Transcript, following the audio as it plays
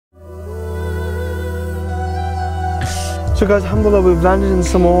So guys, alhamdulillah, we've landed in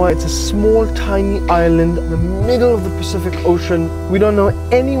Samoa. It's a small, tiny island in the middle of the Pacific Ocean. We don't know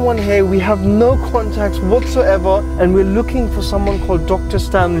anyone here. We have no contacts whatsoever. And we're looking for someone called Dr.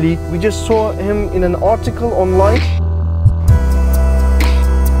 Stanley. We just saw him in an article online.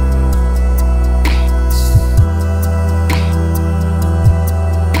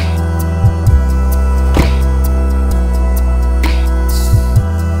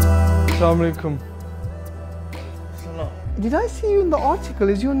 Assalamu alaikum. Did I see you in the article?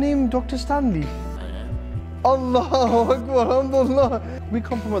 Is your name Dr. Stanley? I am. Allahu Akbar, alhamdulillah. We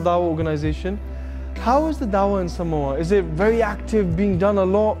come from a dawah organization. How is the dawah in Samoa? Is it very active, being done a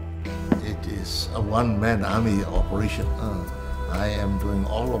lot? It is a one-man army operation. I am doing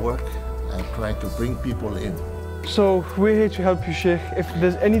all the work and trying to bring people in. So we're here to help you, Sheikh. If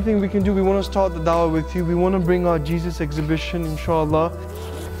there's anything we can do, we want to start the dawah with you. We want to bring our Jesus exhibition, inshallah.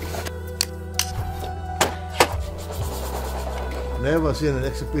 Never seen an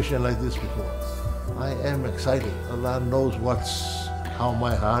exhibition like this before. I am excited. Allah knows how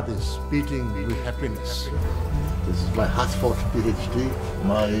my heart is beating with happiness. This is my Hartford PhD.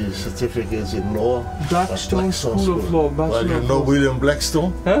 My certificate is in law. Blackstone School of Law. Well, you know William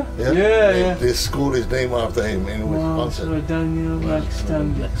Blackstone? Huh? Yeah. This school is named after him in Wisconsin. Daniel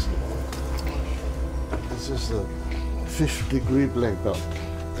Blackstone. This is the 5th degree black belt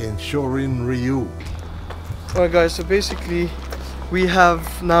in Shorin Ryu. Alright guys, so basically we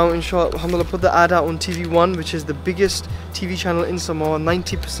have now, inshallah, alhamdulillah, put the ad out on TV1, which is the biggest TV channel in Samoa.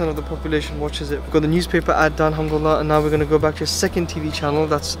 90% of the population watches it. We've got the newspaper ad done, alhamdulillah, and now we're going to go back to a second TV channel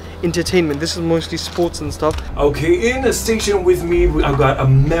that's entertainment. This is mostly sports and stuff. Okay, in the station with me, I've got a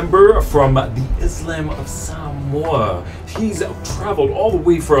member from the Islam of Samoa. He's traveled all the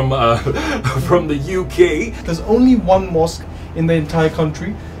way from the UK. There's only one mosque in the entire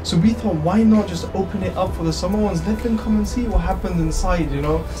country. So we thought, why not just open it up for the Samoans? Let them come and see what happens inside, you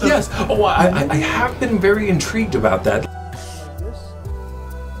know? So yes, I have been very intrigued about that. Like this.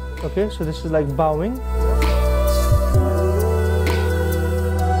 Okay, so this is like bowing.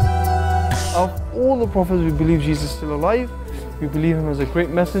 Of all the prophets, we believe Jesus is still alive. We believe him as a great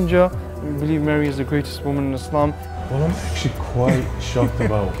messenger. We believe Mary is the greatest woman in Islam. Well, I'm actually quite shocked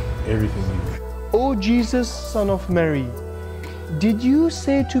about everything. O Jesus, son of Mary, did you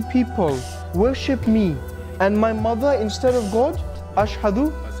say to people, worship me and my mother instead of God?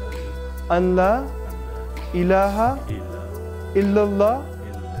 Ashhadu an la ilaha illallah.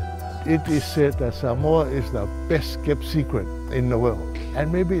 It is said that Samoa is the best kept secret in the world.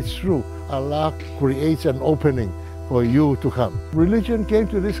 And maybe it's true. Allah creates an opening for you to come. Religion came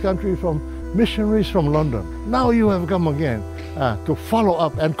to this country from missionaries from London. Now you have come again to follow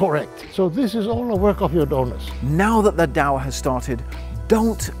up and correct. So this is all the work of your donors. Now that the dawah has started,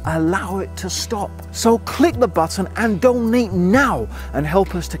 don't allow it to stop. So click the button and donate now and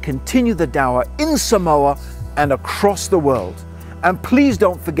help us to continue the dawah in Samoa and across the world. And please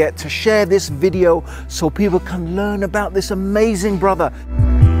don't forget to share this video so people can learn about this amazing brother.